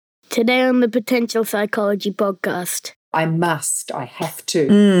Today on the Potential Psychology Podcast. I have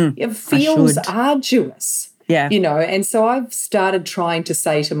to. It feels arduous. Yeah. And so I've started trying to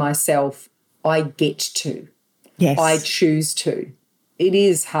say to myself, I get to. Yes. I choose to. It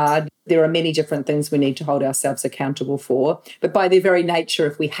is hard. There are many different things we need to hold ourselves accountable for. But by their very nature,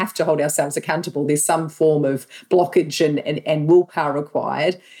 if we have to hold ourselves accountable, there's some form of blockage and willpower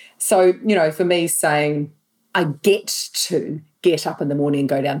required. So, for me saying, I get to get up in the morning and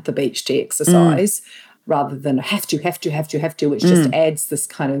go down to the beach to exercise rather than have to, which just adds this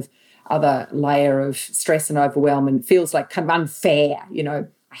kind of other layer of stress and overwhelm and feels like kind of unfair, I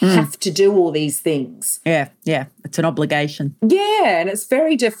have to do all these things. Yeah. It's an obligation. Yeah, and it's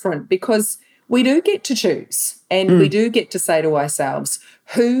very different because we do get to choose and we do get to say to ourselves,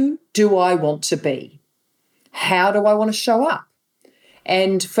 who do I want to be? How do I want to show up?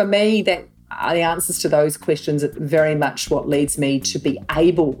 And for me, that the answers to those questions are very much what leads me to be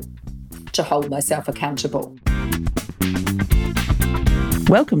able to hold myself accountable.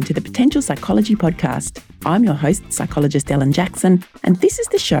 Welcome to the Potential Psychology Podcast. I'm your host, psychologist Ellen Jackson, and this is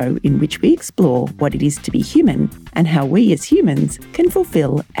the show in which we explore what it is to be human and how we as humans can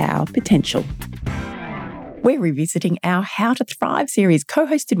fulfill our potential. We're revisiting our How to Thrive series,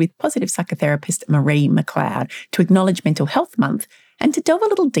 co-hosted with positive psychotherapist Marie McLeod, to acknowledge Mental Health Month and to delve a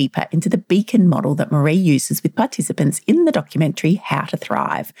little deeper into the beacon model that Marie uses with participants in the documentary How to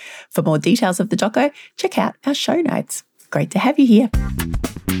Thrive. For more details of the doco, check out our show notes. Great to have you here.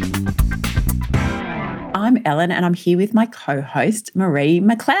 I'm Ellen and I'm here with my co-host Marie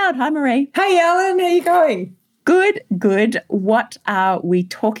McLeod. Hi, Marie. Hey, Ellen. How you going? Good. What are we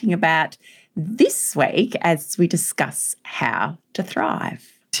talking about this week as we discuss how to thrive?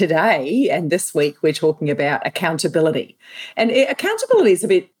 Today and this week, we're talking about accountability. And accountability is a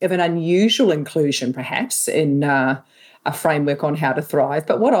bit of an unusual inclusion, perhaps, in a framework on how to thrive.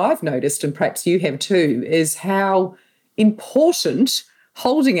 But what I've noticed, and perhaps you have too, is how important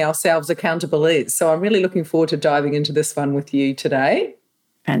holding ourselves accountable is. So I'm really looking forward to diving into this one with you today.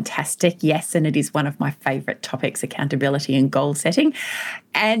 Fantastic. Yes, and it is one of my favourite topics, accountability and goal setting.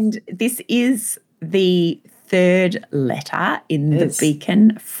 And this is the third letter in the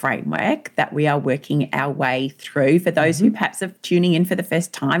Beacon framework that we are working our way through. For those who perhaps are tuning in for the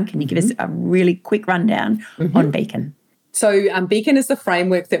first time, can you give us a really quick rundown on Beacon? So Beacon is the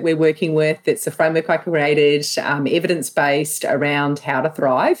framework that we're working with. It's a framework I created, evidence-based, around how to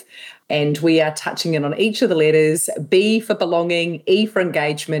thrive. And we are touching in on each of the letters: B for belonging, E for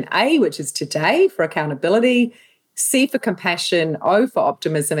engagement, A, which is today, for accountability, C for compassion, O for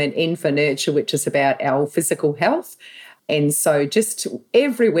optimism, and N for nurture, which is about our physical health. And so just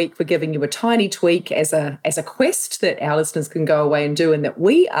every week we're giving you a tiny tweak as a quest that our listeners can go away and do, and that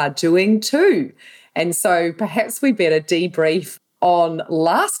we are doing too. And so perhaps we better debrief on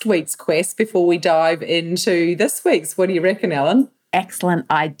last week's quest before we dive into this week's. What do you reckon, Ellen? Excellent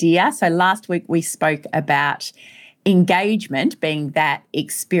idea. So last week we spoke about engagement being that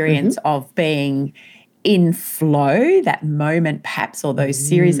experience of being in flow, that moment perhaps, or those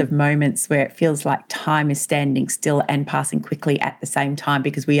series of moments where it feels like time is standing still and passing quickly at the same time,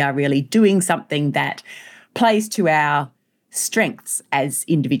 because we are really doing something that plays to our strengths as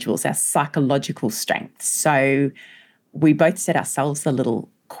individuals, our psychological strengths. So we both set ourselves a little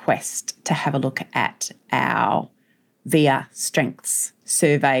quest to have a look at our VIA strengths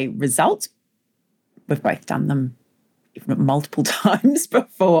survey results. We've both done them, if not multiple times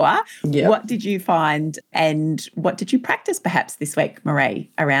before. Yep. What did you find and what did you practice perhaps this week,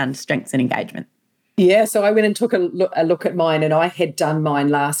 Marie, around strengths and engagement? Yeah, so I went and took a look at mine, and I had done mine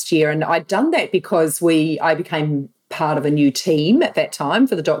last year, and I'd done that because I became part of a new team at that time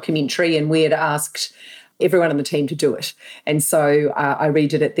for the documentary, and we had asked everyone on the team to do it. And so I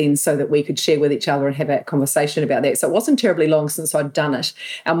redid it then so that we could share with each other and have a conversation about that. So it wasn't terribly long since I'd done it.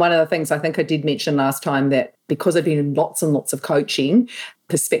 And one of the things I think I did mention last time, that because I've been in lots and lots of coaching,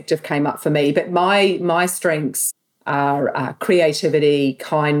 perspective came up for me. But my strengths are creativity,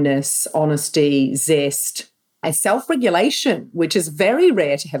 kindness, honesty, zest, and self-regulation, which is very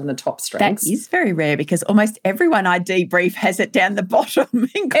rare to have in the top strengths. That is very rare, because almost everyone I debrief has it down the bottom,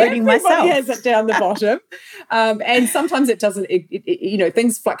 including myself. Everybody has it down the bottom. And sometimes it doesn't,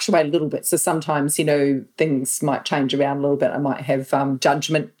 things fluctuate a little bit. So sometimes, things might change around a little bit. I might have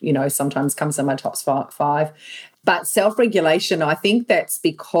judgment, sometimes comes in my top five. But self-regulation, I think that's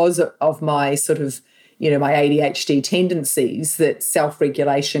because of my sort of, my ADHD tendencies, that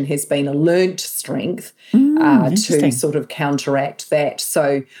self-regulation has been a learnt strength to sort of counteract that.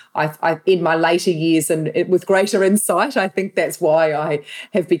 So I in my later years and with greater insight, I think that's why I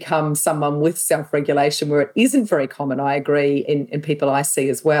have become someone with self-regulation where it isn't very common, I agree, in people I see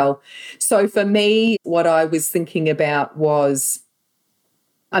as well. So for me, what I was thinking about was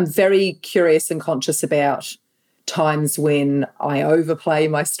I'm very curious and conscious about times when I overplay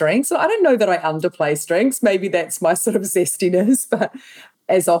my strengths. I don't know that I underplay strengths. Maybe that's my sort of zestiness, but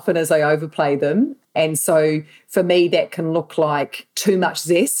as often as I overplay them. And so for me, that can look like too much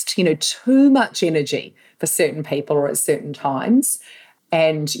zest, too much energy for certain people or at certain times.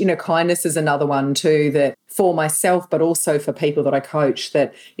 And, kindness is another one too, that for myself, but also for people that I coach,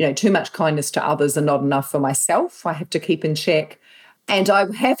 that, too much kindness to others and not enough for myself, I have to keep in check. And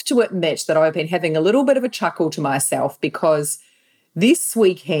I have to admit that I've been having a little bit of a chuckle to myself because this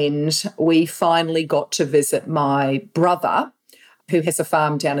weekend we finally got to visit my brother who has a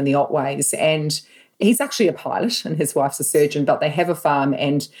farm down in the Otways, and he's actually a pilot and his wife's a surgeon, but they have a farm,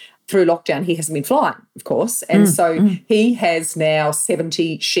 and through lockdown he hasn't been flying, of course. And so he has now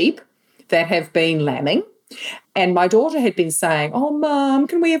 70 sheep that have been lambing. And my daughter had been saying, "Oh, Mum,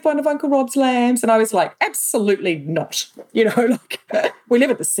 can we have one of Uncle Rob's lambs?" And I was like, absolutely not. We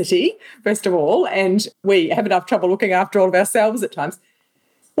live in the city, first of all, and we have enough trouble looking after all of ourselves at times.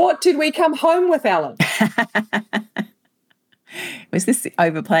 What did we come home with, Alan? Was this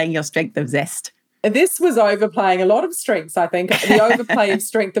overplaying your strength of zest? This was overplaying a lot of strengths, I think. The overplay of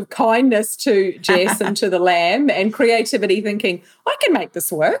strength of kindness to Jess and to the lamb, and creativity, thinking, I can make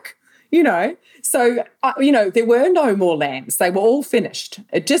this work. So, there were no more lambs. They were all finished.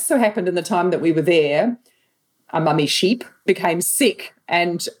 It just so happened in the time that we were there, a mummy sheep became sick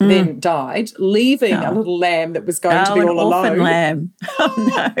and then died, leaving a little lamb that was going to be all alone. Orphan lamb.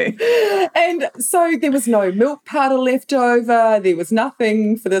 Oh, no. And so there was no milk powder left over. There was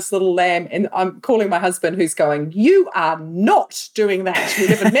nothing for this little lamb. And I'm calling my husband, who's going, "You are not doing that. We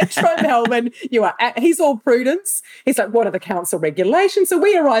live in Metro Melbourne. He's all prudence." He's like, "What are the council regulations?" So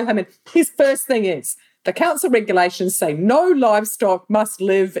we arrive home and his first thing is, the council regulations say no livestock must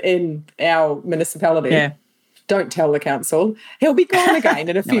live in our municipality. Yeah. Don't tell the council. He'll be gone again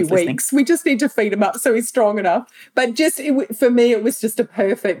in a few weeks. Listening. We just need to feed him up so he's strong enough. But for me, it was just a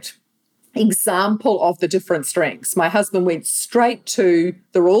perfect example of the different strengths. My husband went straight to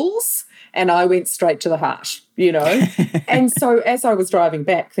the rules and I went straight to the heart, And so as I was driving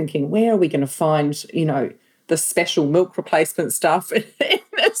back thinking, where are we going to find, the special milk replacement stuff in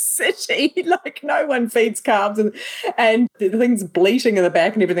the city? Like, no one feeds calves and the thing's bleating in the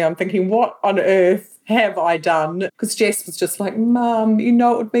back and everything. I'm thinking, what on earth have I done? Because Jess was just like, "Mum, it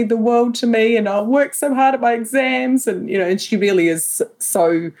would mean the world to me, and I'll work so hard at my exams." And, and she really is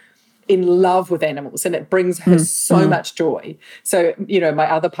so in love with animals and it brings her so much joy. So, my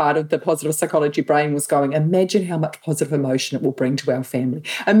other part of the positive psychology brain was going, imagine how much positive emotion it will bring to our family.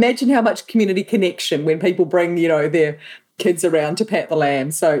 Imagine how much community connection when people bring, their kids around to pat the lamb.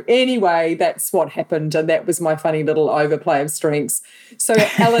 So anyway, that's what happened, and that was my funny little overplay of strengths. So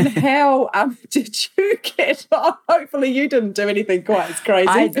Ellen, how did you get on? Hopefully you didn't do anything quite as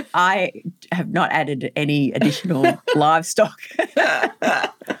crazy. I have not added any additional livestock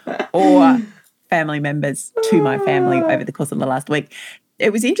or family members to my family over the course of the last week.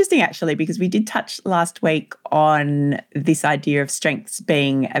 It was interesting, actually, because we did touch last week on this idea of strengths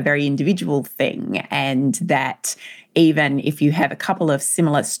being a very individual thing, and that even if you have a couple of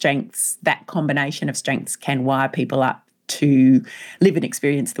similar strengths, that combination of strengths can wire people up to live and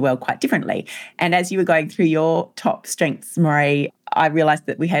experience the world quite differently. And as you were going through your top strengths, Marie, I realised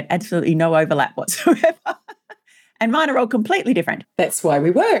that we had absolutely no overlap whatsoever. And mine are all completely different. That's why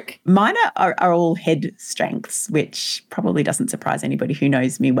we work. Mine are all head strengths, which probably doesn't surprise anybody who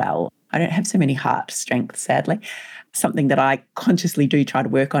knows me well. I don't have so many heart strengths, sadly. Something that I consciously do try to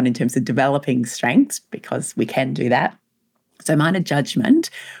work on in terms of developing strengths, because we can do that. So mine are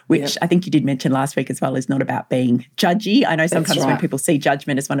judgment, which I think you did mention last week as well, is not about being judgy. I know sometimes when people see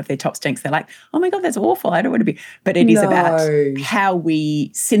judgment as one of their top strengths, they're like, "Oh my God, that's awful. I don't want to be." But it is about how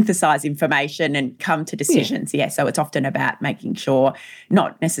we synthesize information and come to decisions. Yeah. So it's often about making sure,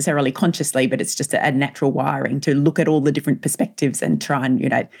 not necessarily consciously, but it's just a natural wiring to look at all the different perspectives and try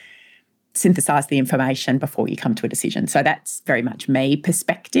and, synthesize the information before you come to a decision. So that's very much me.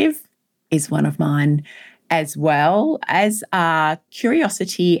 Perspective is one of mine, as well as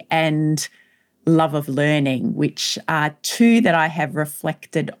curiosity and love of learning, which are two that I have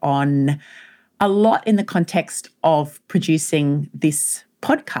reflected on a lot in the context of producing this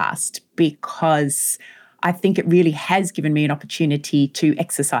podcast, because I think it really has given me an opportunity to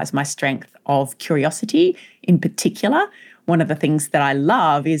exercise my strength of curiosity in particular. One of the things that I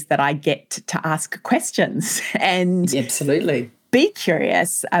love is that I get to ask questions and absolutely be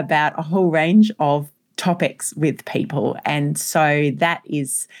curious about a whole range of topics with people. And so that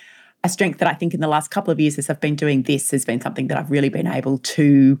is a strength that I think in the last couple of years as I've been doing this has been something that I've really been able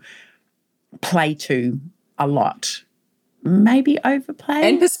to play to a lot. Maybe overplay.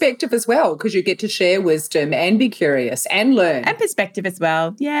 And perspective as well, because you get to share wisdom and be curious and learn. And perspective as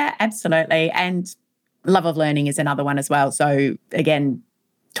well. Yeah, absolutely. And love of learning is another one as well. So again,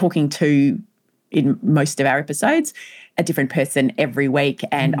 talking to, in most of our episodes, a different person every week,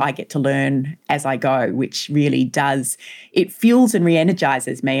 and I get to learn as I go, which really does, it fuels and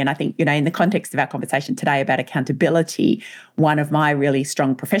re-energizes me. And I think, in the context of our conversation today about accountability, one of my really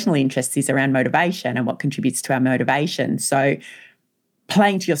strong professional interests is around motivation and what contributes to our motivation. So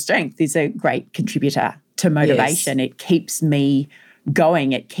playing to your strength is a great contributor to motivation. Yes. It keeps me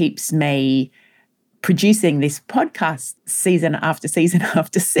going. It keeps me producing this podcast season after season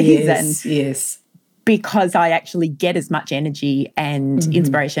after season. Yes. Because I actually get as much energy and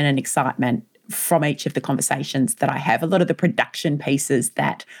inspiration and excitement from each of the conversations that I have. A lot of the production pieces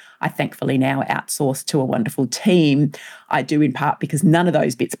that I thankfully now outsource to a wonderful team, I do in part because none of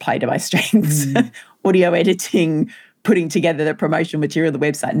those bits play to my strengths. Audio editing, putting together the promotional material, the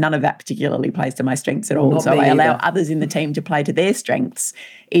website, none of that particularly plays to my strengths at all. So I allow others in the team to play to their strengths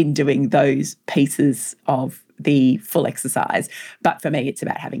in doing those pieces of the full exercise. But for me, it's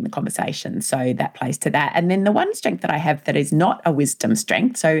about having the conversation. So that plays to that. And then the one strength that I have that is not a wisdom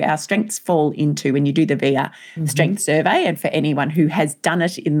strength. So our strengths fall into when you do the VIA strength survey. And for anyone who has done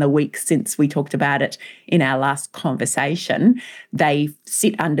it in the week since we talked about it in our last conversation, they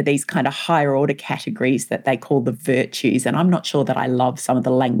sit under these kind of higher order categories that they call the virtues. And I'm not sure that I love some of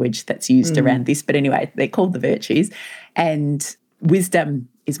the language that's used around this, but anyway, they're called the virtues. And wisdom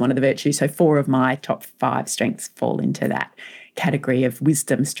is one of the virtues. So 4 of my top 5 strengths fall into that category of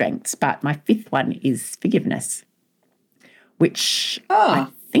wisdom strengths. But my 5th one is forgiveness, which I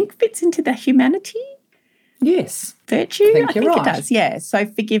think fits into the humanity virtue. I think it does. Yeah. So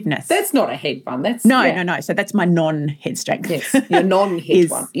forgiveness. That's not a head one. That's no. So that's my non-head strength. Yes, your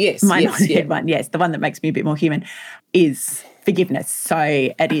non-head one. Yes, my non-head one. Yes, the one that makes me a bit more human is forgiveness. So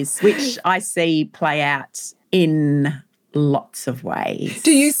it is, which I see play out in lots of ways.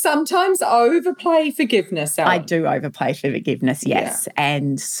 Do you sometimes overplay forgiveness, Ellen? I do overplay forgiveness, yes. Yeah.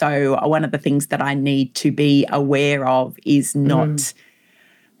 And so one of the things that I need to be aware of is not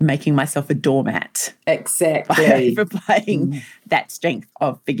making myself a doormat. Exactly. By overplaying that strength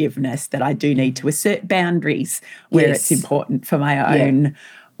of forgiveness, that I do need to assert boundaries where it's important for my own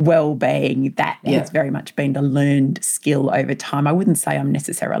well-being. That has very much been a learned skill over time. I wouldn't say I'm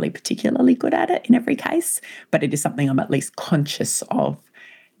necessarily particularly good at it in every case, but it is something I'm at least conscious of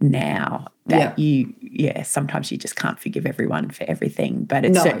now, that sometimes you just can't forgive everyone for everything, but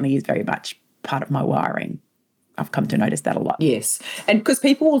it certainly is very much part of my wiring. I've come to notice that a lot. Yes. And because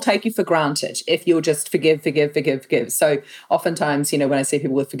people will take you for granted if you'll just forgive. So oftentimes, when I see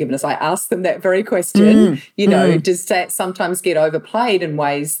people with forgiveness, I ask them that very question, does that sometimes get overplayed in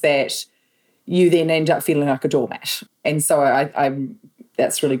ways that you then end up feeling like a doormat? And so I'm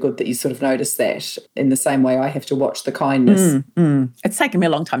that's really good that you sort of notice that, in the same way I have to watch the kindness. It's taken me a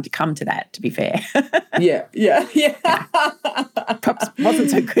long time to come to that, to be fair. Yeah. Perhaps wasn't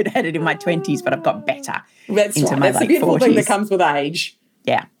so good at it in my 20s, but I've got better That's into right. my That's late a beautiful 40s. thing that comes with age.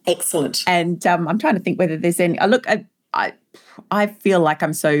 Yeah. Excellent. And I'm trying to think whether there's any... I feel like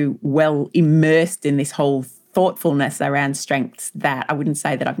I'm so well immersed in this whole thoughtfulness around strengths that I wouldn't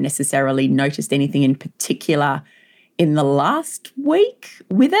say that I've necessarily noticed anything in particular in the last week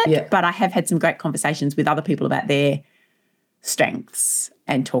with it, but I have had some great conversations with other people about their strengths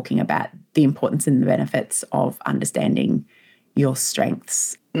and talking about the importance and the benefits of understanding your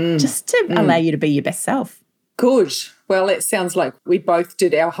strengths just to allow you to be your best self. Good. Well, it sounds like we both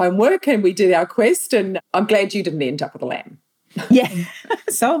did our homework and we did our quest, and I'm glad you didn't end up with a lamb. Yeah,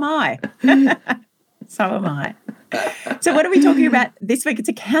 so am I. So am I. So what are we talking about this week? It's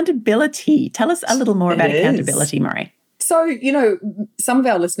accountability. Tell us a little more about accountability, Murray. So, some of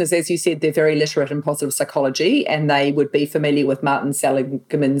our listeners, as you said, they're very literate in positive psychology, and they would be familiar with Martin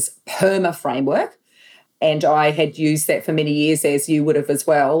Seligman's PERMA framework. And I had used that for many years, as you would have as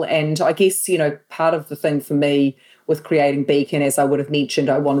well. And I guess, part of the thing for me with creating Beacon, as I would have mentioned,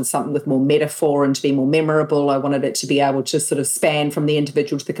 I wanted something with more metaphor and to be more memorable. I wanted it to be able to sort of span from the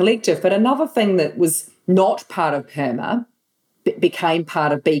individual to the collective. But another thing that was not part of PERMA, became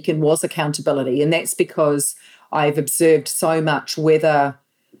part of Beacon, was accountability. And that's because I've observed so much, whether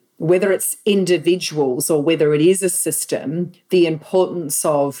whether it's individuals or whether it is a system, the importance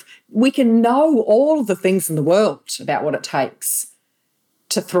of, we can know all of the things in the world about what it takes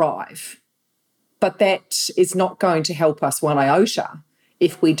to thrive, but that is not going to help us one iota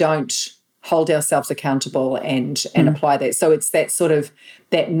if we don't hold ourselves accountable and apply that. So it's that sort of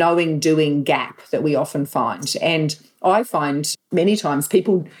that knowing doing gap that we often find. And I find many times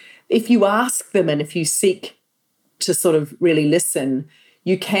people, if you ask them and if you seek to sort of really listen,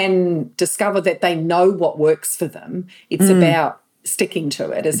 you can discover that they know what works for them. It's about sticking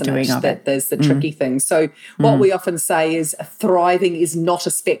to it, isn't it? That there's the tricky thing. So what we often say is thriving is not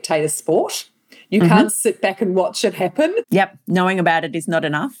a spectator sport. You can't sit back and watch it happen. Yep. Knowing about it is not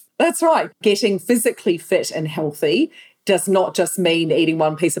enough. That's right. Getting physically fit and healthy does not just mean eating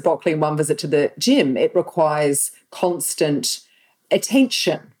one piece of broccoli and one visit to the gym. It requires constant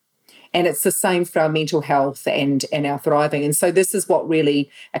attention. And it's the same for our mental health and our thriving. And so this is what really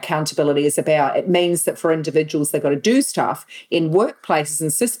accountability is about. It means that for individuals, they've got to do stuff. In workplaces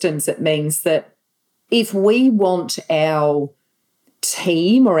and systems, it means that if we want our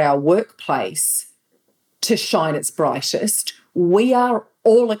team or our workplace to shine its brightest, we are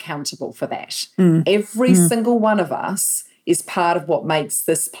all accountable for that. Every single one of us is part of what makes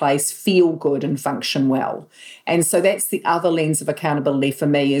this place feel good and function well. And so that's the other lens of accountability for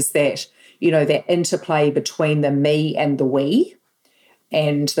me, is that, that interplay between the me and the we,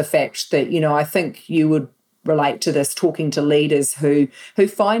 and the fact that, I think you would relate to this talking to leaders who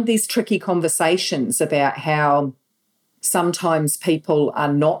find these tricky conversations about how sometimes people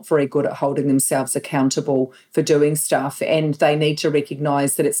are not very good at holding themselves accountable for doing stuff, and they need to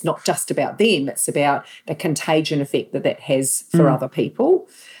recognise that it's not just about them, it's about the contagion effect that has for other people.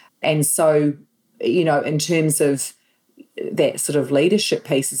 And so, in terms of that sort of leadership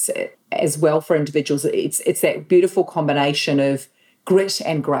piece as well for individuals, it's that beautiful combination of grit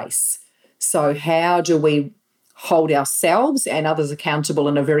and grace. So how do we hold ourselves and others accountable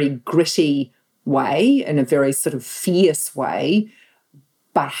in a very gritty way, in a very sort of fierce way,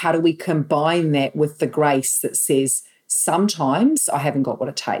 but how do we combine that with the grace that says, sometimes I haven't got what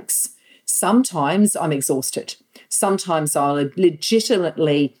it takes. Sometimes I'm exhausted. Sometimes I'm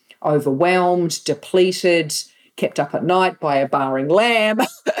legitimately overwhelmed, depleted, kept up at night by a barring lamb,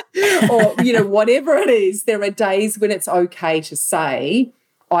 or, whatever it is. There are days when it's okay to say,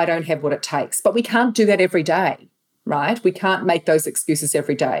 I don't have what it takes. But we can't do that every day, right? We can't make those excuses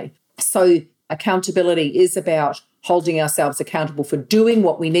every day. So accountability is about holding ourselves accountable for doing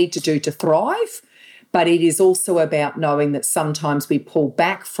what we need to do to thrive, but it is also about knowing that sometimes we pull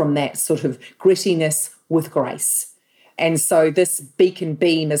back from that sort of grittiness with grace. And so this beacon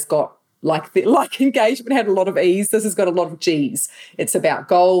beam has got, like engagement had a lot of E's, this has got a lot of G's. It's about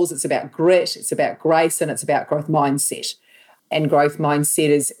goals, it's about grit, it's about grace, and it's about growth mindset. And growth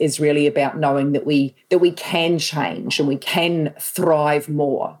mindset is really about knowing that we can change and we can thrive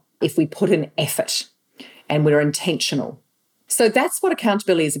more if we put in effort and we're intentional. So that's what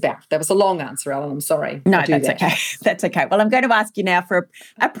accountability is about. That was a long answer, Ellen. I'm sorry. No, that's okay. That's okay. Well, I'm going to ask you now for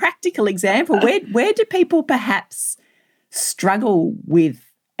a practical example. Where do people perhaps struggle with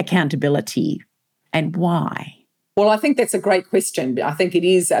accountability, and why? Well, I think that's a great question. I think it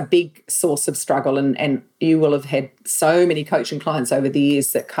is a big source of struggle, and you will have had so many coaching clients over the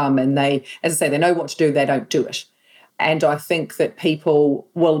years that come and they, as I say, they know what to do, they don't do it. And I think that people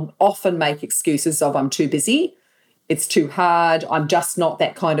will often make excuses of, I'm too busy, it's too hard, I'm just not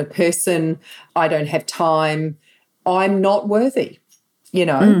that kind of person, I don't have time, I'm not worthy,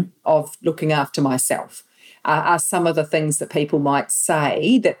 of looking after myself. Are some of the things that people might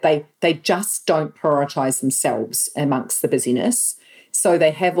say, that they just don't prioritise themselves amongst the busyness. So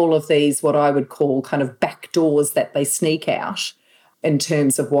they have all of these, what I would call kind of back doors that they sneak out in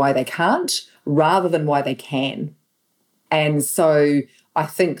terms of why they can't, rather than why they can. And so I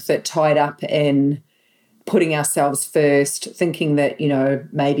think that tied up in putting ourselves first, thinking that,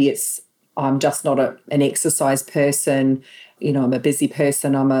 maybe it's, I'm just not an exercise person, I'm a busy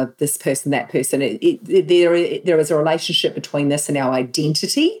person, I'm a this person, that person. There is a relationship between this and our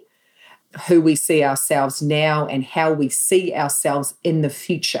identity, who we see ourselves now and how we see ourselves in the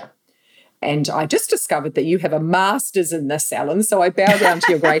future. And I just discovered that you have a master's in this, Ellen, so I bow down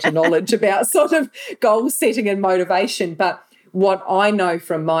to your greater knowledge about sort of goal setting and motivation. But what I know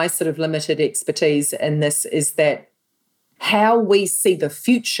from my sort of limited expertise in this is that how we see the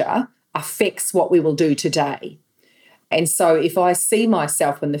future affects what we will do today. And so if I see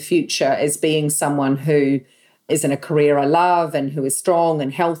myself in the future as being someone who is in a career I love and who is strong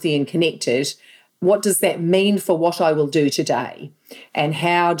and healthy and connected, what does that mean for what I will do today? And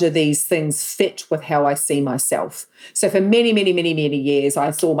how do these things fit with how I see myself? So for many, many, many, many years,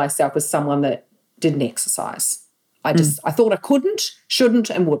 I saw myself as someone that didn't exercise. I thought I couldn't, shouldn't,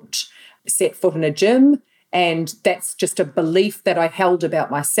 and wouldn't set foot in a gym. And that's just a belief that I held about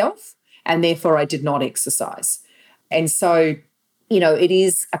myself. And therefore, I did not exercise. And so, it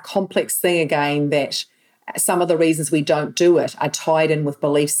is a complex thing again that some of the reasons we don't do it are tied in with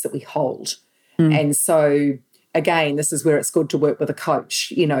beliefs that we hold. And so, again, this is where it's good to work with a coach,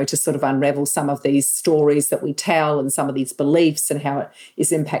 to sort of unravel some of these stories that we tell and some of these beliefs and how it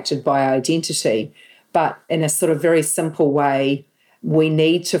is impacted by our identity. But in a sort of very simple way, we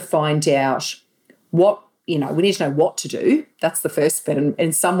need to find out we need to know what to do. That's the first bit. And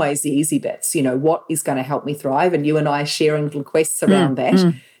in some ways, the easy bits, what is going to help me thrive? And you and I are sharing little quests around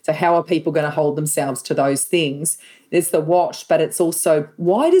that. So how are people going to hold themselves to those things? There's the what, but it's also,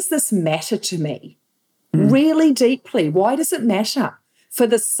 why does this matter to me? Really deeply. Why does it matter? For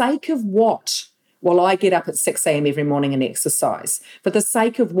the sake of what will I get up at 6 a.m. every morning and exercise? For the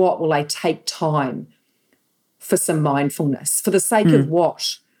sake of what will I take time for some mindfulness? For the sake of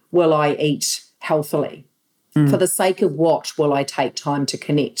what will I eat healthily? For the sake of what will I take time to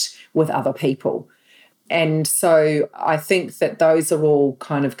connect with other people? And so I think that those are all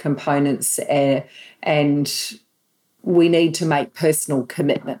kind of components, and we need to make personal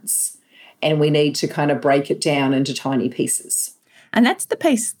commitments, and we need to kind of break it down into tiny pieces. And that's the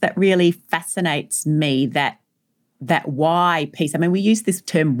piece that really fascinates me, that why piece. I mean, we use this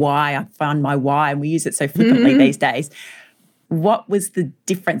term why, I found my why, and we use it so flippantly these days. What was the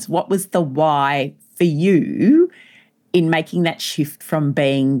difference? What was the why for you in making that shift from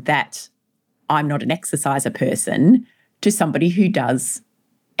being that I'm not an exerciser person to somebody who does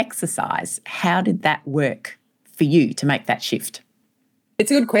exercise? How did that work for you to make that shift?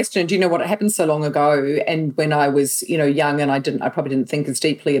 It's a good question. Do you know what? It happened so long ago, and when I was, young, and I probably didn't think as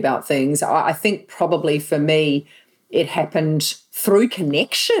deeply about things. I think probably for me, it happened through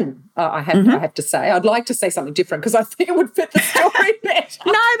connection. I have to say. I'd like to say something different because I think it would fit the story better.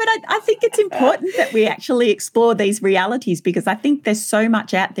 No, but I think it's important that we actually explore these realities, because I think there's so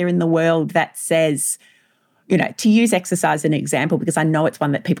much out there in the world that says, to use exercise as an example, because I know it's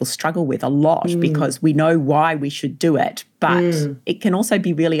one that people struggle with a lot because we know why we should do it, but it can also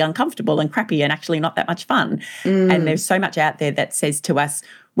be really uncomfortable and crappy and actually not that much fun. And there's so much out there that says to us,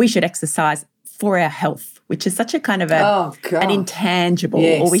 we should exercise for our health, which is such a kind of an intangible,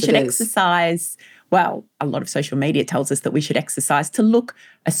 yes, or we should exercise. Well, a lot of social media tells us that we should exercise to look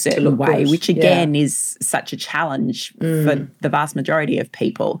a certain way, which again is such a challenge for the vast majority of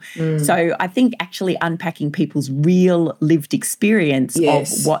people. So I think actually unpacking people's real lived experience of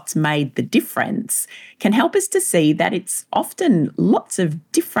what's made the difference can help us to see that it's often lots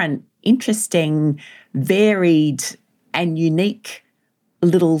of different, interesting, varied and unique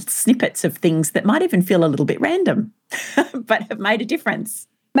little snippets of things that might even feel a little bit random, but have made a difference.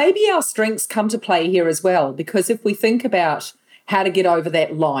 Maybe our strengths come to play here as well, because if we think about how to get over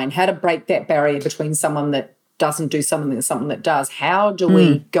that line, how to break that barrier between someone that doesn't do something and someone that does, how do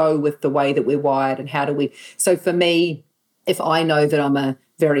we go with the way that we're wired, and how do we... So for me, if I know that I'm a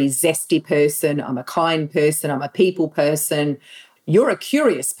very zesty person, I'm a kind person, I'm a people person, you're a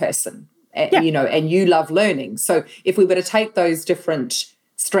curious person, and you love learning. So if we were to take those different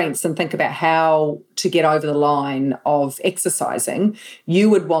strengths and think about how to get over the line of exercising, you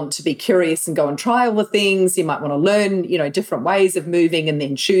would want to be curious and go and try all the things. You might want to learn, different ways of moving and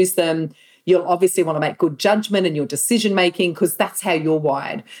then choose them. You'll obviously want to make good judgment in your decision making, because that's how you're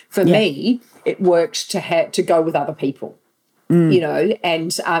wired. For me, it worked to go with other people.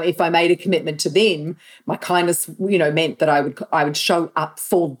 And if I made a commitment to them, my kindness, meant that I would show up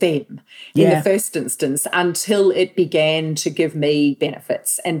for them in the first instance until it began to give me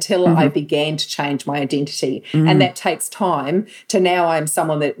benefits, until I began to change my identity. And that takes time to now I'm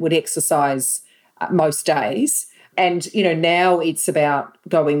someone that would exercise most days. And, now it's about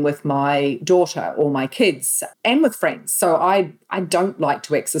going with my daughter or my kids and with friends. So I don't like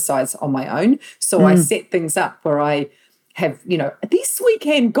to exercise on my own. So I set things up where I have, this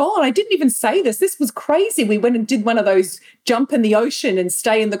weekend, God, I didn't even say this. This was crazy. We went and did one of those jump in the ocean and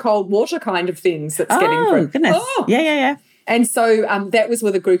stay in the cold water kind of things that's getting through. Goodness. Yeah. And so that was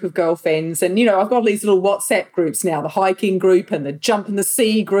with a group of girlfriends. And, I've got these little WhatsApp groups now, the hiking group and the jump in the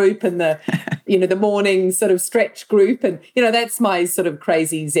sea group and the, the morning sort of stretch group. And, that's my sort of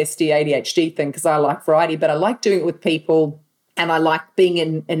crazy, zesty ADHD thing, because I like variety, but I like doing it with people. And I like being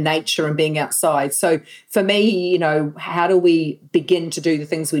in nature and being outside. So for me, how do we begin to do the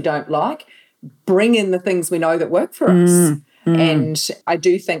things we don't like? Bring in the things we know that work for us. And I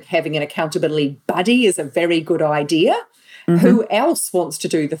do think having an accountability buddy is a very good idea. Who else wants to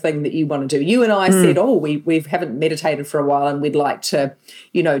do the thing that you want to do? You and I said, we haven't meditated for a while and we'd like to,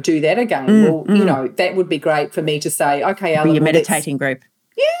 do that again. That would be great for me to say, okay, Alan, be a meditating group.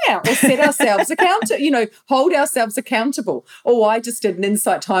 Yeah, or set ourselves accountable, hold ourselves accountable. Oh, I just did an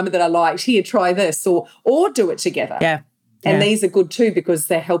insight timer that I liked. Here, try this, or do it together. Yeah. And these are good too because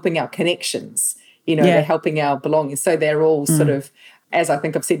they're helping our connections, they're helping our belonging. So they're all sort of, as I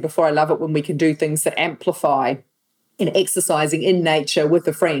think I've said before, I love it when we can do things that amplify in exercising in nature with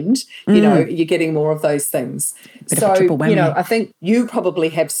a friend, you're getting more of those things. So, I think you probably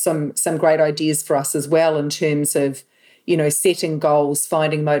have some great ideas for us as well in terms of, setting goals,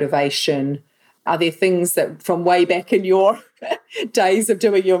 finding motivation. Are there things that from way back in your days of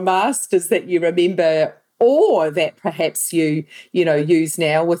doing your masters that you remember or that perhaps you use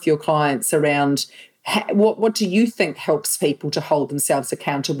now with your clients around what do you think helps people to hold themselves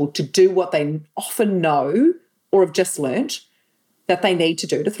accountable to do what they often know or have just learnt that they need to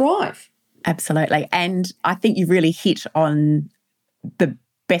do to thrive? Absolutely. And I think you really hit on the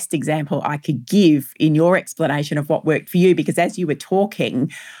best example I could give in your explanation of what worked for you, because as you were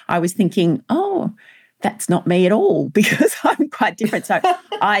talking, I was thinking, that's not me at all, because I'm quite different. So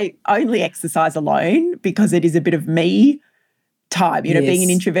I only exercise alone because it is a bit of me time, being an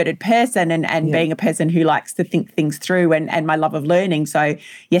introverted person and being a person who likes to think things through and my love of learning. So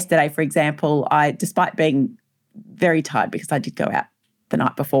yesterday, for example, despite being very tired because I did go out the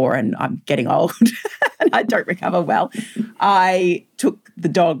night before and I'm getting old and I don't recover well, I took the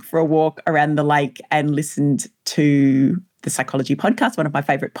dog for a walk around the lake and listened to the Psychology Podcast, one of my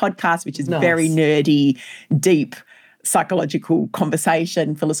favourite podcasts, which is very nerdy, deep psychological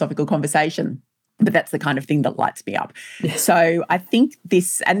conversation, philosophical conversation. But that's the kind of thing that lights me up. Yeah. So I think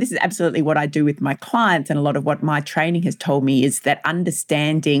this is absolutely what I do with my clients, and a lot of what my training has told me is that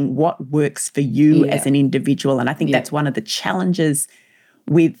understanding what works for you as an individual. And I think that's one of the challenges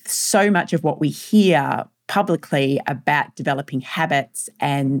with so much of what we hear publicly about developing habits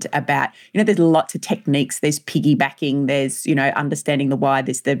and about, there's lots of techniques. There's piggybacking, there's, understanding the why,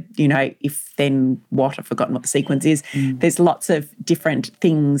 there's the, if then what, I've forgotten what the sequence is. There's lots of different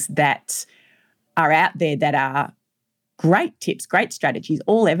things that are out there that are great tips, great strategies,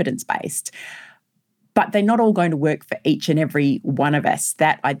 all evidence-based, but they're not all going to work for each and every one of us.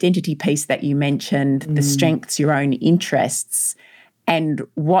 That identity piece that you mentioned, the strengths, your own interests. And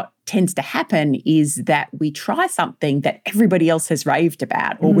what tends to happen is that we try something that everybody else has raved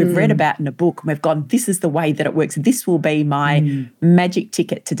about or we've read about in a book and we've gone, this is the way that it works. This will be my magic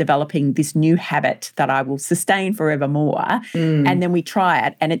ticket to developing this new habit that I will sustain forevermore. And then we try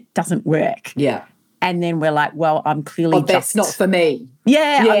it and it doesn't work. Yeah. And then we're like, well, I'm clearly that's not for me.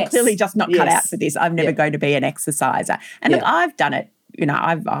 Yeah, I'm clearly just not cut out for this. I'm never going to be an exerciser. And look, I've done it.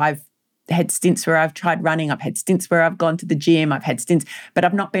 I've had stints where I've tried running. I've had stints where I've gone to the gym. I've had stints, but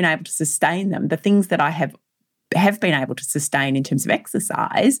I've not been able to sustain them. The things that I have been able to sustain in terms of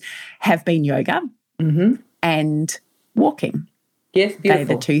exercise have been yoga and walking. Yes, beautiful.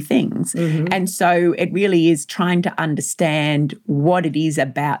 They're the two things. And so it really is trying to understand what it is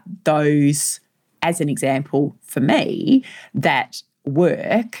about those, as an example for me, that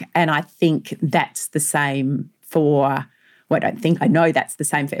work. And I think that's the same for, I know that's the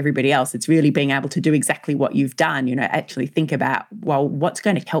same for everybody else. It's really being able to do exactly what you've done, actually think about, well, what's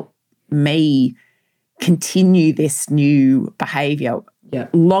going to help me continue this new behaviour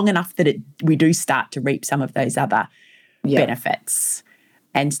long enough that we do start to reap some of those other benefits,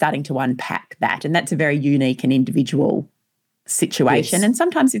 and starting to unpack that. And that's a very unique and individual situation. Yes. And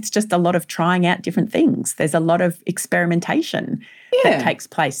sometimes it's just a lot of trying out different things. There's a lot of experimentation that takes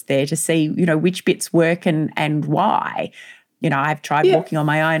place there to see, which bits work and why. I've tried walking on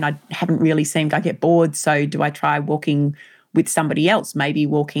my own. I haven't really I get bored. So do I try walking with somebody else? Maybe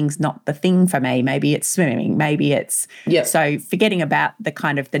walking's not the thing for me. Maybe it's swimming. Maybe it's... So forgetting about the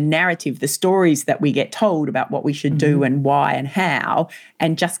kind of the narrative, the stories that we get told about what we should do and why and how,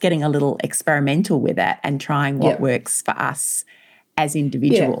 and just getting a little experimental with it and trying what works for us as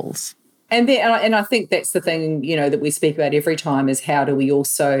individuals. And I think that's the thing, that we speak about every time is how do we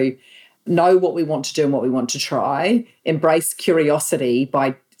also know what we want to do and what we want to try, embrace curiosity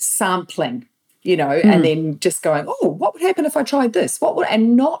by sampling, and then just going, what would happen if I tried this?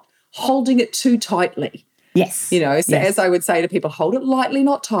 And not holding it too tightly. Yes. So as I would say to people, hold it lightly,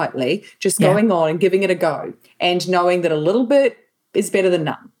 not tightly, just going on and giving it a go and knowing that a little bit is better than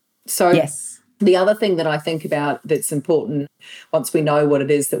none. So the other thing that I think about that's important once we know what it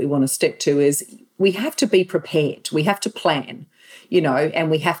is that we want to stick to is we have to be prepared. We have to plan,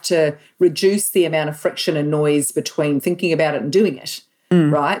 and we have to reduce the amount of friction and noise between thinking about it and doing it,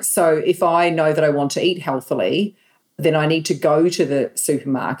 right? So if I know that I want to eat healthily, then I need to go to the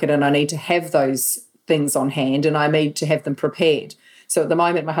supermarket and I need to have those things on hand and I need to have them prepared. So at the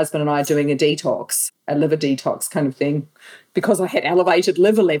moment, my husband and I are doing a detox, a liver detox kind of thing, because I had elevated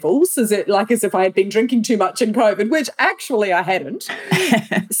liver levels, as if I had been drinking too much in COVID, which actually I hadn't.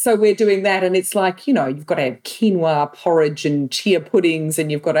 So we're doing that, and it's like, you've got to have quinoa porridge and chia puddings, and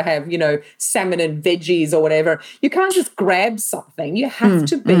you've got to have, salmon and veggies or whatever. You can't just grab something. You have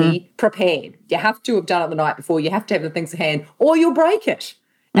to be prepared. You have to have done it the night before. You have to have the things at hand, or you'll break it.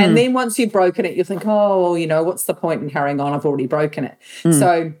 And then once you've broken it, you think, what's the point in carrying on? I've already broken it.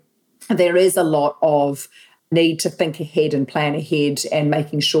 So there is a lot of need to think ahead and plan ahead and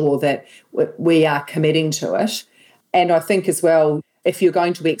making sure that we are committing to it. And I think as well, if you're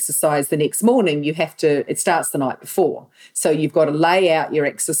going to exercise the next morning, it starts the night before. So you've got to lay out your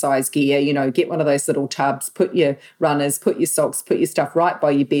exercise gear, get one of those little tubs, put your runners, put your socks, put your stuff right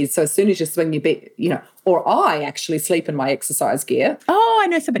by your bed. So as soon as you swing your bed, or I actually sleep in my exercise gear. Oh, I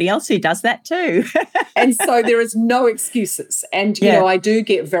know somebody else who does that too. And so there is no excuses. And, I do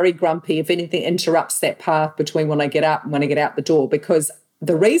get very grumpy if anything interrupts that path between when I get up and when I get out the door, because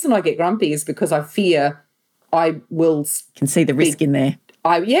the reason I get grumpy is because I fear I will... Can see the risk in there.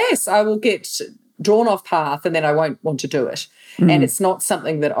 I will get drawn off path and then I won't want to do it. And it's not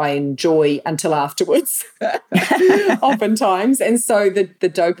something that I enjoy until afterwards, oftentimes. And so the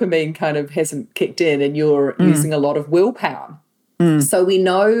dopamine kind of hasn't kicked in and you're using a lot of willpower. So we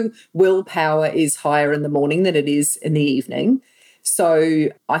know willpower is higher in the morning than it is in the evening. So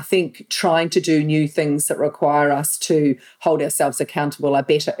I think trying to do new things that require us to hold ourselves accountable are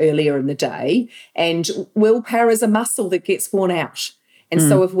better earlier in the day. And willpower is a muscle that gets worn out. And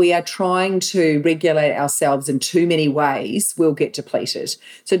so if we are trying to regulate ourselves in too many ways, we'll get depleted.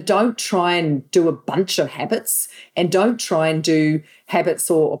 So don't try and do a bunch of habits, and don't try and do habits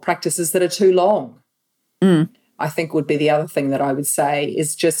or practices that are too long. I think would be the other thing that I would say,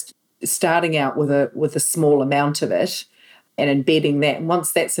 is just starting out with a small amount of it and embedding that. And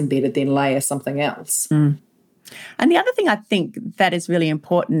once that's embedded, then layer something else. And the other thing I think that is really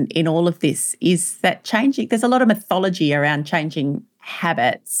important in all of this is that there's a lot of mythology around changing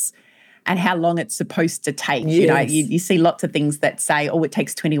habits and how long it's supposed to take. Yes. You see lots of things that say, it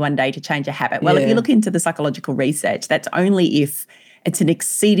takes 21 days to change a habit. Well, if you look into the psychological research, that's only if it's an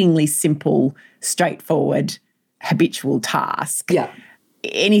exceedingly simple, straightforward, habitual task. Yeah.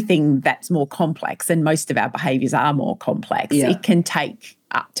 Anything that's more complex, and most of our behaviours are more complex, it can take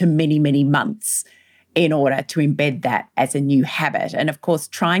up to many, many months in order to embed that as a new habit. And, of course,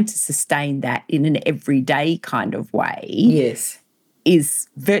 trying to sustain that in an everyday kind of way is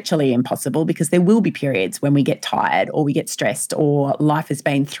virtually impossible, because there will be periods when we get tired or we get stressed or life has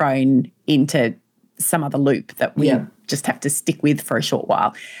been thrown into some other loop that we just have to stick with for a short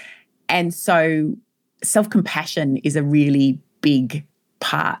while. And so self-compassion is a really big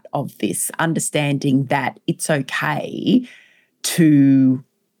part of this, understanding that it's okay to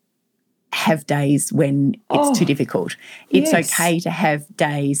have days when it's too difficult. It's okay to have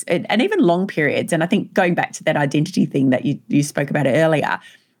days and even long periods. And I think going back to that identity thing that you spoke about earlier,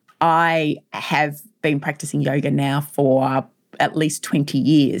 I have been practicing yoga now for at least 20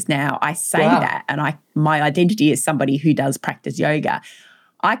 years. Now, I say that, and my identity is somebody who does practice yoga.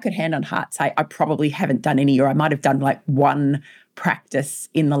 I could hand on heart say I probably haven't done any, or I might have done like one practice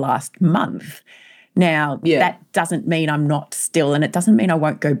in the last month. Now, that doesn't mean I'm not still, and it doesn't mean I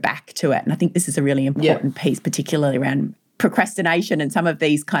won't go back to it. And I think this is a really important piece, particularly around procrastination and some of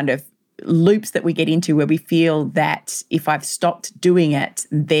these kind of loops that we get into where we feel that if I've stopped doing it,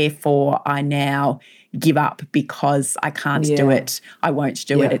 therefore I now give up because I can't do it, I won't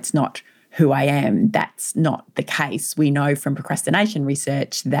do it, it's not who I am. That's not the case. We know from procrastination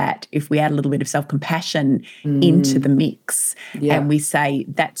research that if we add a little bit of self-compassion into the mix and we say,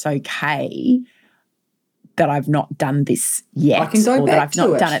 that's okay that I've not done this yet, I can go or back that I've not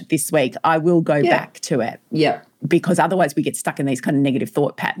to it. done it this week, I will go back to it. Yeah. Because otherwise we get stuck in these kind of negative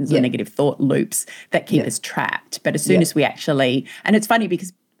thought patterns or negative thought loops that keep us trapped. But as soon as we actually, and it's funny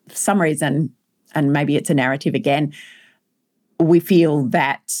because for some reason, and maybe it's a narrative again, we feel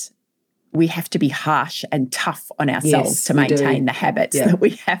that we have to be harsh and tough on ourselves to maintain the habits, that we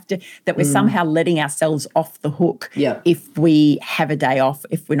have to, that we're somehow letting ourselves off the hook if we have a day off,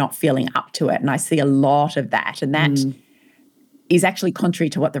 if we're not feeling up to it. And I see a lot of that. And that is actually contrary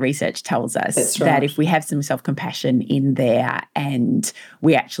to what the research tells us. That's right. That if we have some self-compassion in there and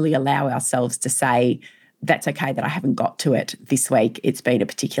we actually allow ourselves to say, that's okay that I haven't got to it this week, it's been a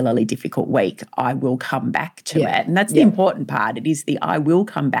particularly difficult week, I will come back to it. And that's the important part. It is the I will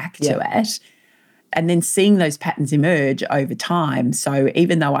come back to it. And then seeing those patterns emerge over time. So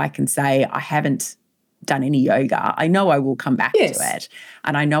even though I can say I haven't done any yoga, I know I will come back to it,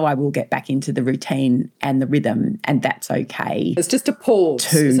 and I know I will get back into the routine and the rhythm, and that's okay. It's just a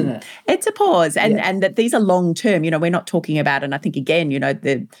pause, isn't it? It's a pause, and that these are long term. We're not talking about, and I think again,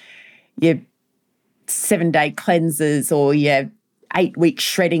 your 7-day cleanses or your 8-week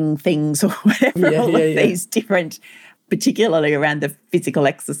shredding things or whatever. All of these different, particularly around the physical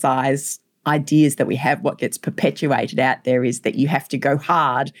exercise ideas that we have. What gets perpetuated out there is that you have to go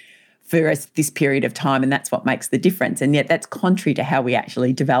hard for this period of time, and that's what makes the difference. And yet that's contrary to how we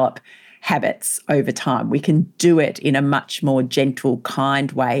actually develop habits over time. We can do it in a much more gentle,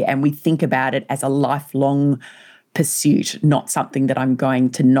 kind way, and we think about it as a lifelong pursuit, not something that I'm going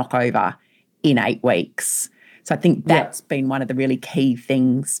to knock over in 8 weeks. So I think that's been one of the really key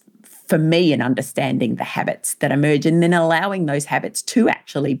things for me in understanding the habits that emerge, and then allowing those habits to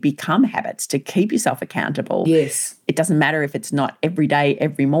actually become habits, to keep yourself accountable. Yes. It doesn't matter if it's not every day,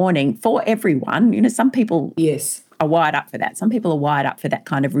 every morning for everyone. Some people are wired up for that. Some people are wired up for that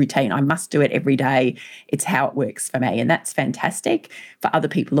kind of routine. I must do it every day. It's how it works for me. And that's fantastic. For other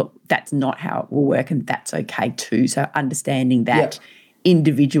people, look, that's not how it will work, and that's okay too. So understanding that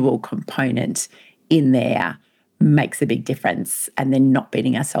individual component in there makes a big difference, and then not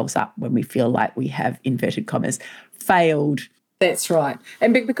beating ourselves up when we feel like we have, inverted commas, failed. That's right.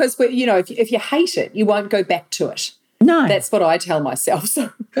 And because, if you hate it, you won't go back to it. No. That's what I tell myself.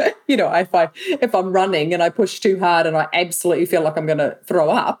 So, if I'm running and I push too hard and I absolutely feel like I'm going to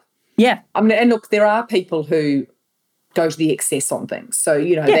throw up. Yeah. And look, there are people who go to the excess on things. So,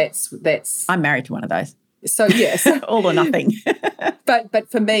 that's. I'm married to one of those. So, yes. All or nothing.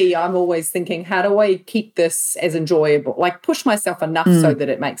 But for me, I'm always thinking, how do I keep this as enjoyable? Like push myself enough so that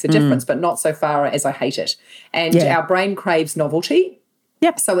it makes a difference, but not so far as I hate it. And our brain craves novelty.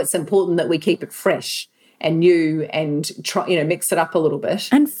 Yep. So it's important that we keep it fresh and new and try, mix it up a little bit.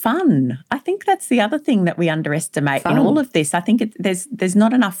 And fun. I think that's the other thing that we underestimate in all of this. I think there's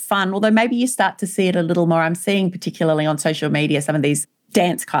not enough fun, although maybe you start to see it a little more. I'm seeing particularly on social media some of these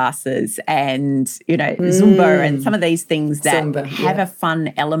dance classes and, Zumba and some of these things that have a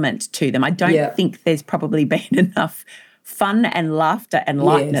fun element to them. I don't think there's probably been enough fun and laughter and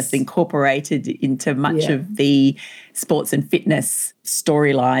lightness incorporated into much of the sports and fitness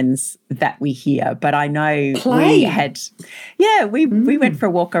storylines that we hear. But I know we went for a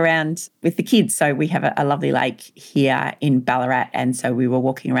walk around with the kids. So we have a lovely lake here in Ballarat, and so we were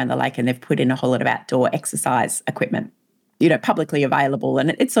walking around the lake, and they've put in a whole lot of outdoor exercise equipment, publicly available.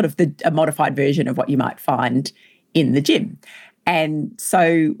 And it's sort of a modified version of what you might find in the gym. And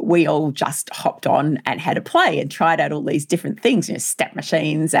so we all just hopped on and had a play and tried out all these different things, step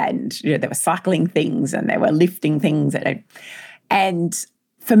machines, and, there were cycling things and there were lifting things. And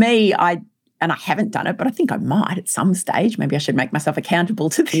for me, I haven't done it, but I think I might at some stage. Maybe I should make myself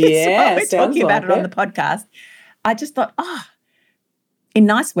accountable to this while we're talking about it on the podcast. I just thought, in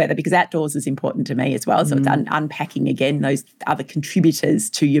nice weather, because outdoors is important to me as well. So it's unpacking again those other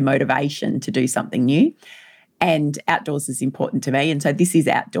contributors to your motivation to do something new. And outdoors is important to me. And so this is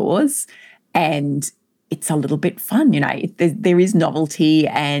outdoors, and it's a little bit fun, there is novelty,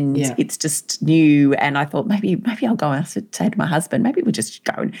 and it's just new. And I thought maybe I'll go and say to my husband, maybe we'll just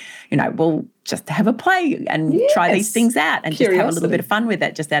go and, we'll just have a play and try these things out and just have a little bit of fun with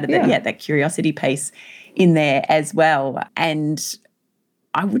it, just out of that curiosity piece in there as well. And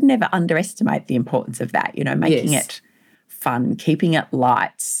I would never underestimate the importance of that, making it fun, keeping it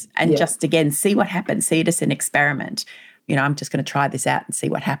light, and just, again, see what happens, see it as an experiment. I'm just going to try this out and see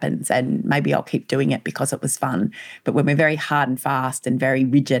what happens, and maybe I'll keep doing it because it was fun. But when we're very hard and fast and very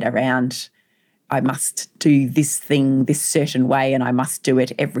rigid around, I must do this thing this certain way and I must do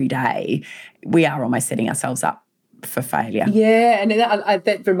it every day, we are almost setting ourselves up for failure. Yeah, and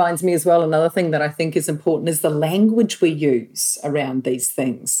that reminds me as well, another thing that I think is important is the language we use around these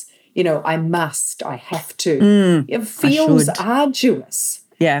things. I must, I have to. It feels arduous.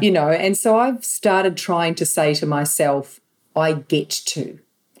 Yeah. And so I've started trying to say to myself, I get to.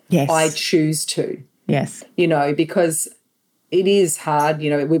 Yes. I choose to. Yes. Because it is hard.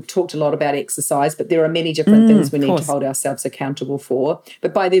 We've talked a lot about exercise, but there are many different things we need to hold ourselves accountable for.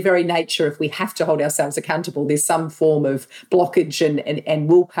 But by their very nature, if we have to hold ourselves accountable, there's some form of blockage and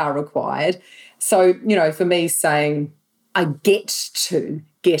willpower required. So, for me, saying I get to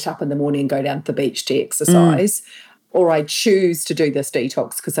get up in the morning and go down to the beach to exercise, or I choose to do this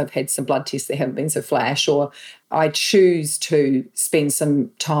detox because I've had some blood tests that haven't been so flash, or I choose to spend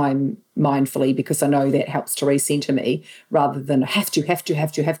some time mindfully because I know that helps to recenter me, rather than have to,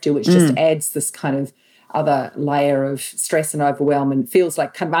 which just adds this kind of other layer of stress and overwhelm and feels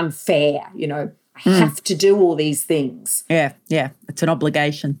like kind of unfair, I have to do all these things. Yeah. It's an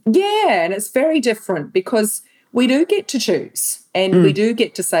obligation. Yeah, and it's very different because we do get to choose and we do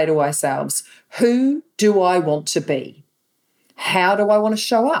get to say to ourselves, who do I want to be? How do I want to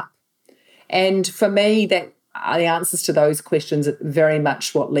show up? And for me, that the answers to those questions are very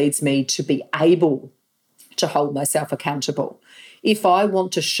much what leads me to be able to hold myself accountable. If I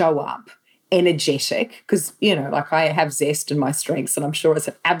want to show up energetic, because, like I have zest in my strengths, and I'm sure it's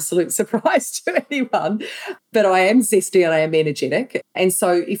an absolute surprise to anyone, but I am zesty and I am energetic. And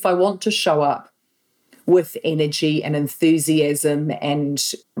so if I want to show up with energy and enthusiasm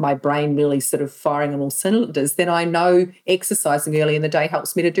and my brain really sort of firing on all cylinders, then I know exercising early in the day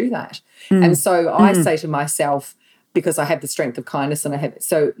helps me to do that. And so I say to myself, because I have the strength of kindness and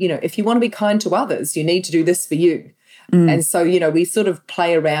if you want to be kind to others, you need to do this for you. And so, we sort of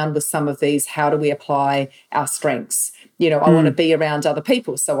play around with some of these, how do we apply our strengths? I want to be around other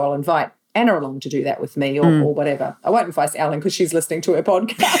people, so I'll invite Anna along to do that with me or whatever. I won't invite Ellen because she's listening to her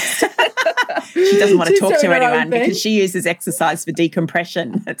podcast. She doesn't want to talk to anyone because she uses exercise for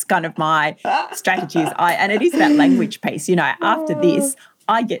decompression. It's kind of my strategies. And it is that language piece. After this,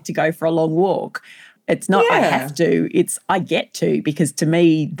 I get to go for a long walk. It's not I have to, it's I get to, because to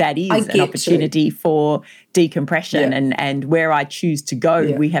me that is an opportunity for decompression and where I choose to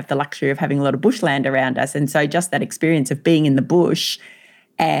go, we have the luxury of having a lot of bushland around us. And so just that experience of being in the bush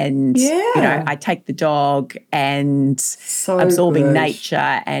and, I take the dog and absorbing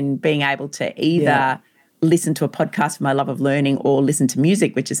nature and being able to either listen to a podcast for my love of learning or listen to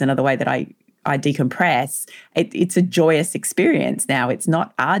music, which is another way that I decompress. It's a joyous experience now. It's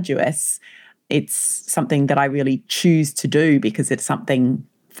not arduous. It's something that I really choose to do because it's something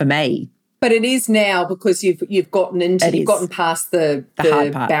for me. But it is now because you've gotten past the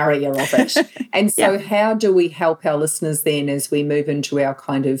barrier of it. And so how do we help our listeners then as we move into our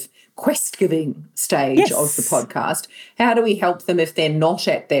kind of quest-giving stage of the podcast? How do we help them if they're not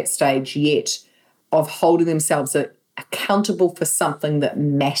at that stage yet of holding themselves accountable for something that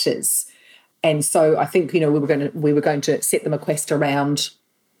matters? And so I think, we were going to set them a quest around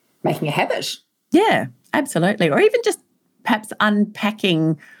making a habit. Yeah, absolutely. Or even just perhaps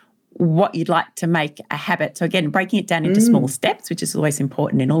unpacking what you'd like to make a habit. So again, breaking it down into small steps, which is always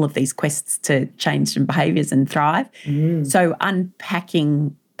important in all of these quests to change some behaviours and thrive. So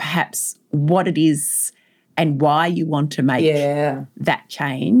unpacking perhaps what it is and why you want to make that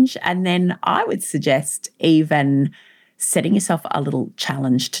change. And then I would suggest even setting yourself a little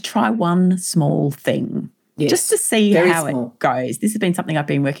challenge to try one small thing. Yes, just to see how it goes. This has been something I've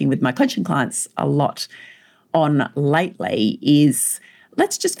been working with my coaching clients a lot on lately is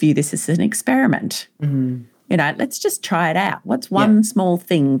let's just view this as an experiment. Let's just try it out. What's one small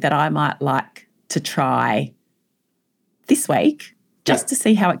thing that I might like to try this week just to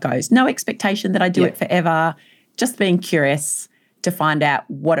see how it goes? No expectation that I do it forever, just being curious to find out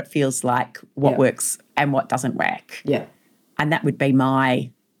what it feels like, what works and what doesn't work. Yeah. And that would be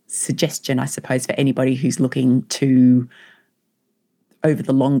my suggestion, I suppose, for anybody who's looking to, over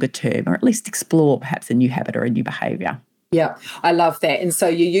the longer term, or at least explore perhaps a new habit or a new behaviour. Yeah, I love that. And so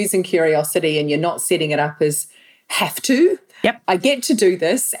you're using curiosity and you're not setting it up as have to. Yep. I get to do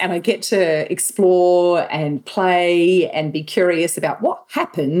this and I get to explore and play and be curious about what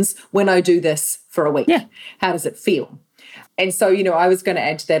happens when I do this for a week. Yeah. How does it feel? And so, I was going to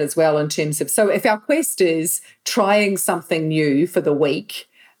add to that as well in terms of, so if our quest is trying something new for the week,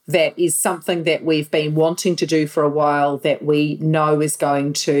 that is something that we've been wanting to do for a while that we know is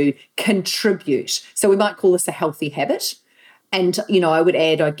going to contribute. So we might call this a healthy habit. And, I would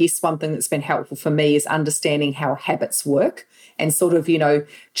add, I guess one thing that's been helpful for me is understanding how habits work and sort of,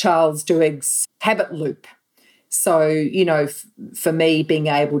 Charles Duhigg's habit loop. So, for me, being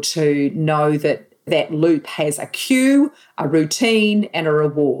able to know that loop has a cue, a routine, and a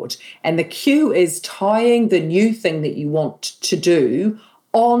reward. And the cue is tying the new thing that you want to do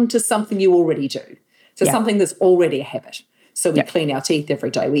on to something you already do. So something that's already a habit. So we clean our teeth every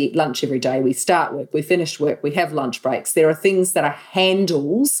day, we eat lunch every day, we start work, we finish work, we have lunch breaks. There are things that are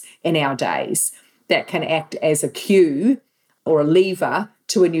handles in our days that can act as a cue or a lever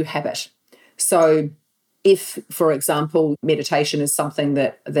to a new habit. So if, for example, meditation is something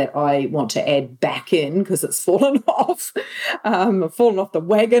that I want to add back in because it's fallen off, fallen off the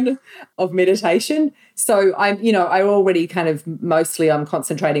wagon of meditation. So I already kind of mostly I'm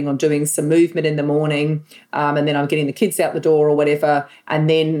concentrating on doing some movement in the morning, and then I'm getting the kids out the door or whatever, and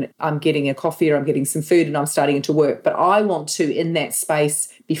then I'm getting a coffee or I'm getting some food and I'm starting to work. But I want to, in that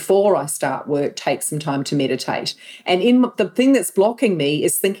space before I start work, take some time to meditate. And the thing that's blocking me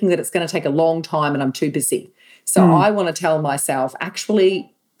is thinking that it's going to take a long time and I'm too busy. So I want to tell myself,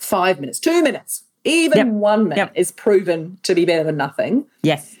 actually, 5 minutes, 2 minutes, even 1 minute is proven to be better than nothing.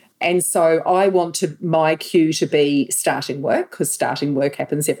 Yes. And so I want my cue to be starting work, because starting work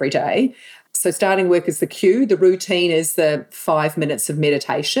happens every day. So starting work is the cue. The routine is the 5 minutes of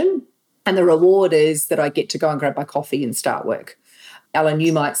meditation. And the reward is that I get to go and grab my coffee and start work. Alan,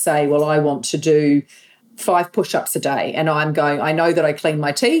 you might say, well, I want to do 5 push-ups a day. And I know that I clean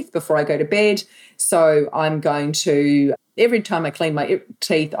my teeth before I go to bed. So I'm going to, every time I clean my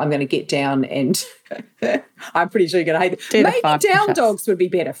teeth, I'm going to get down and I'm pretty sure you're going to hate it. Maybe down push-ups. dogs would be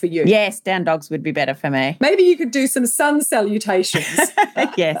better for you. Yes, down dogs would be better for me. Maybe you could do some sun salutations.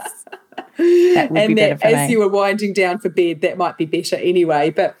 Yes. That would be better for me. As you were winding down for bed, that might be better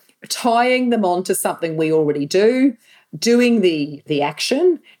anyway. But tying them onto something we already do, doing the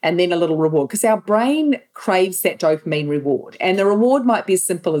action, and then a little reward, because our brain craves that dopamine reward. And the reward might be as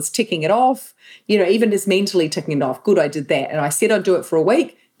simple as ticking it off, even just mentally ticking it off. Good, I did that. And I said I'd do it for a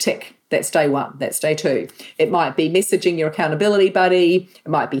week, tick. That's day 1, that's day 2. It might be messaging your accountability buddy. It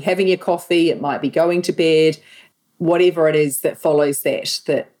might be having your coffee. It might be going to bed. Whatever it is that follows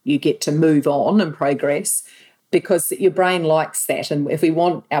that you get to move on and progress, because your brain likes that. And if we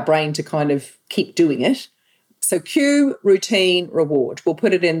want our brain to kind of keep doing it, so cue, routine, reward. We'll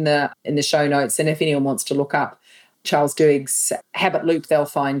put it in the show notes. And if anyone wants to look up Charles Duhigg's habit loop, they'll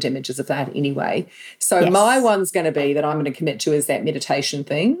find images of that anyway. So my one's going to be that I'm going to commit to is that meditation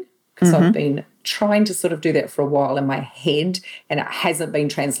thing, because I've been trying to sort of do that for a while in my head, and it hasn't been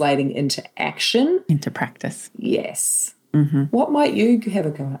translating into action. Into practice. Yes. Mm-hmm. What might you have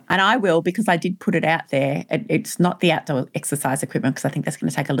a go at? And I will, because I did put it out there. It's not the outdoor exercise equipment, because I think that's going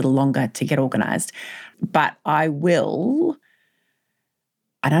to take a little longer to get organised. But I will,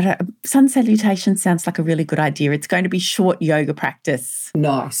 I don't know, sun salutation sounds like a really good idea. It's going to be short yoga practice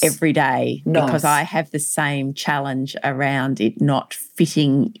every day, because I have the same challenge around it not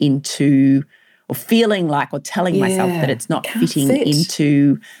fitting into, or feeling like, or telling myself that it's not fitting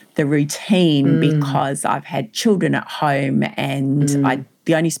into the routine, because I've had children at home and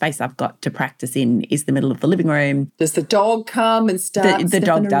the only space I've got to practice in is the middle of the living room. Does the dog come and start? The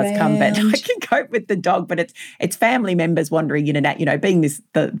dog does come, but I can cope with the dog. But it's family members wandering in and out. Being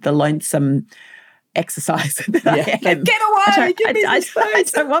the lonesome exerciser that I am. Get away! I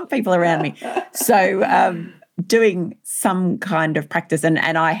don't want people around me. So doing some kind of practice, and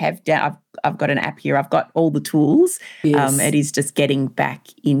I have I've got an app here. I've got all the tools. Yes. It is just getting back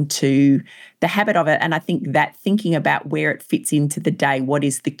into the habit of it. And I think that thinking about where it fits into the day, what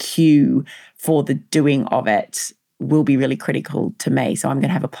is the cue for the doing of it, will be really critical to me. So I'm going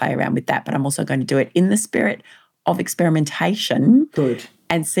to have a play around with that, but I'm also going to do it in the spirit of experimentation. Good.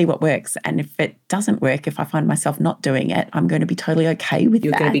 And see what works. And if it doesn't work, if I find myself not doing it, I'm going to be totally okay with that.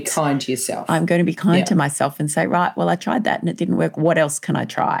 You're going to be kind to yourself. I'm going to be kind to myself and say, right, well, I tried that and it didn't work. What else can I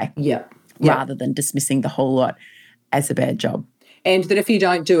try? Yeah. Rather than dismissing the whole lot as a bad job. And that if you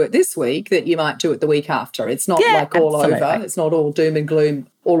don't do it this week, that you might do it the week after. It's not like all over. It's not all doom and gloom,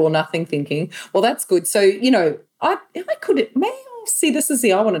 all or nothing thinking. Well, that's good. So, I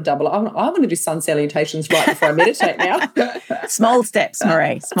want to double. I want to do sun salutations right before I meditate now. Small steps,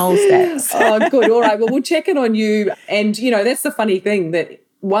 Marie, small steps. Oh, good. All right. Well, we'll check in on you. And, that's the funny thing, that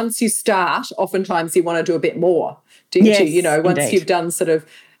once you start, oftentimes you want to do a bit more, don't you? Once you've done sort of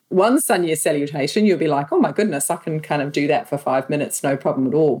one sun salutation, you'll be like, oh, my goodness, I can kind of do that for 5 minutes, no problem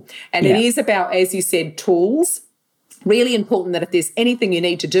at all. And it is about, as you said, tools. Really important that if there's anything you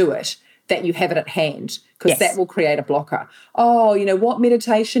need to do it, that you have it at hand, because that will create a blocker. Oh, what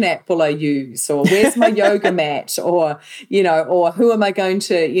meditation app will I use? Or where's my yoga mat? Or, or who am I going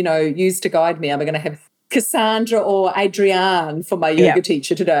to, use to guide me? Am I going to have Cassandra or Adrienne for my yoga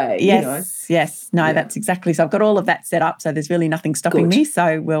teacher today? Yes. No, that's exactly. So I've got all of that set up. So there's really nothing stopping me.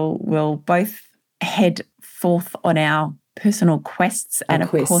 So we'll both head forth on our personal quests. And of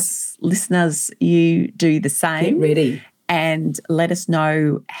course, listeners, you do the same. Get ready. And let us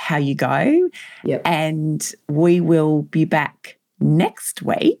know how you go. Yep. And we will be back next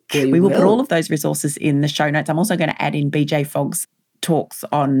week. We will put all of those resources in the show notes. I'm also going to add in BJ Fogg's talks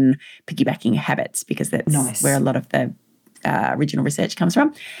on piggybacking habits, because that's where a lot of the original research comes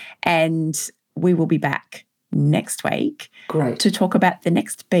from. And we will be back next week to talk about the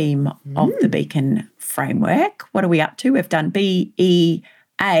next beam of the Beacon framework. What are we up to? We've done B, E,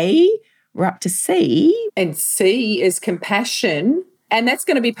 A. We're up to C. And C is compassion. And that's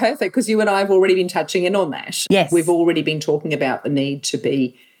going to be perfect, because you and I have already been touching in on that. Yes. We've already been talking about the need to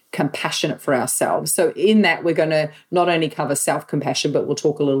be compassionate for ourselves. So in that, we're going to not only cover self-compassion, but we'll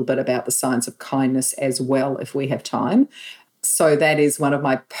talk a little bit about the science of kindness as well, if we have time. So that is one of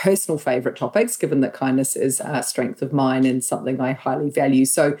my personal favourite topics, given that kindness is a strength of mine and something I highly value.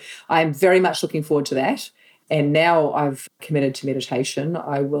 So I'm very much looking forward to that. And now I've committed to meditation,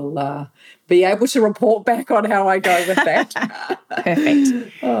 I will be able to report back on how I go with that.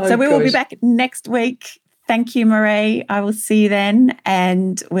 Perfect. So we will be back next week. Thank you, Marie. I will see you then.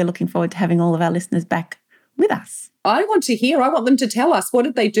 And we're looking forward to having all of our listeners back with us. I want to hear. I want them to tell us, what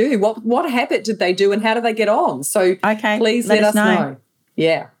did they do? What habit did they do and how do they get on? So please let us know.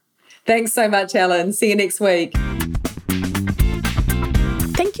 Yeah. Thanks so much, Helen. See you next week.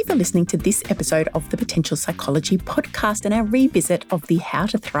 Thank you for listening to this episode of the Potential Psychology podcast and our revisit of the How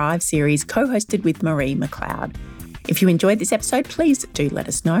to Thrive series co-hosted with Marie McLeod. If you enjoyed this episode, please do let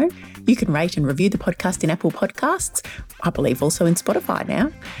us know. You can rate and review the podcast in Apple Podcasts, I believe also in Spotify now,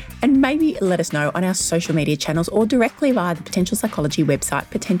 and maybe let us know on our social media channels or directly via the Potential Psychology website,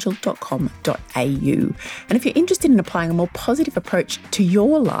 potential.com.au. And if you're interested in applying a more positive approach to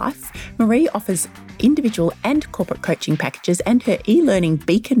your life, Marie offers individual and corporate coaching packages and her e-learning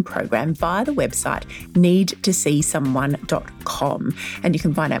Beacon program via the website needtoseesomeone.com. And you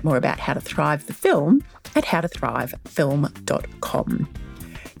can find out more about How to Thrive the film at howtothrivefilm.com.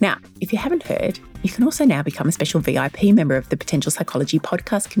 Now, if you haven't heard, you can also now become a special VIP member of the Potential Psychology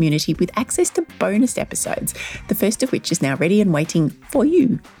podcast community with access to bonus episodes, the first of which is now ready and waiting for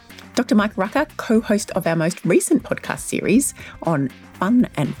you. Dr. Mike Rucker, co-host of our most recent podcast series on fun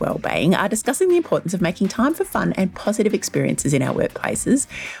and well-being, are discussing the importance of making time for fun and positive experiences in our workplaces,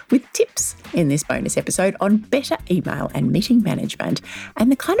 with tips in this bonus episode on better email and meeting management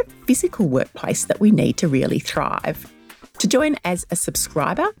and the kind of physical workplace that we need to really thrive. To join as a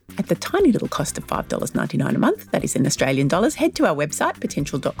subscriber at the tiny little cost of $5.99 a month, that is in Australian dollars, head to our website,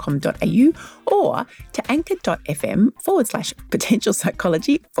 potential.com.au, or to anchor.fm/potential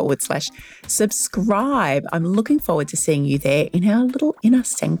psychology/subscribe. I'm looking forward to seeing you there in our little inner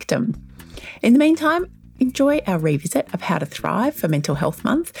sanctum. In the meantime, enjoy our revisit of How to Thrive for Mental Health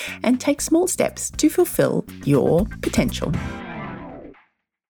Month and take small steps to fulfill your potential.